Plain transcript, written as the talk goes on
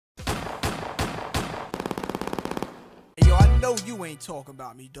know you ain't talking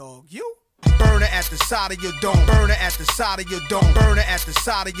about me, dog. You? Burner at the side of your dome. Burner at the side of your dome. Burner at the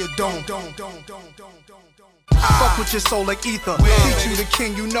side of your dome. Fuck with your soul like ether. Teach you the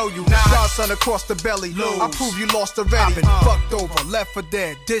king, you know you. Godson across the belly. I prove you lost already. Been fucked over, left for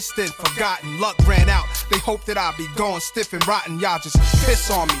dead, distant, forgotten. Luck ran out. They hope that I be gone, stiff and rotten. Y'all just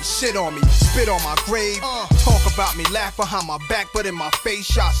piss on me, shit on me, spit on my grave. Talk about me, laugh behind my back, but in my face,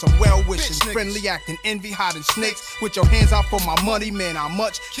 shot some well wishing, friendly acting, envy, hiding snakes. With your hands out for my money, man. How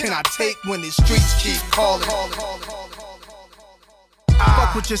much can I take when the streets keep calling?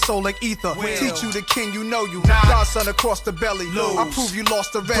 Fuck with your soul like ether. Teach you the king, you know you. Godson across the belly. I prove you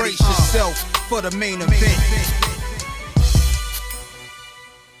lost already. Brace yourself for the main event.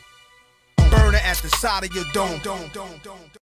 Burner at the side of your dome.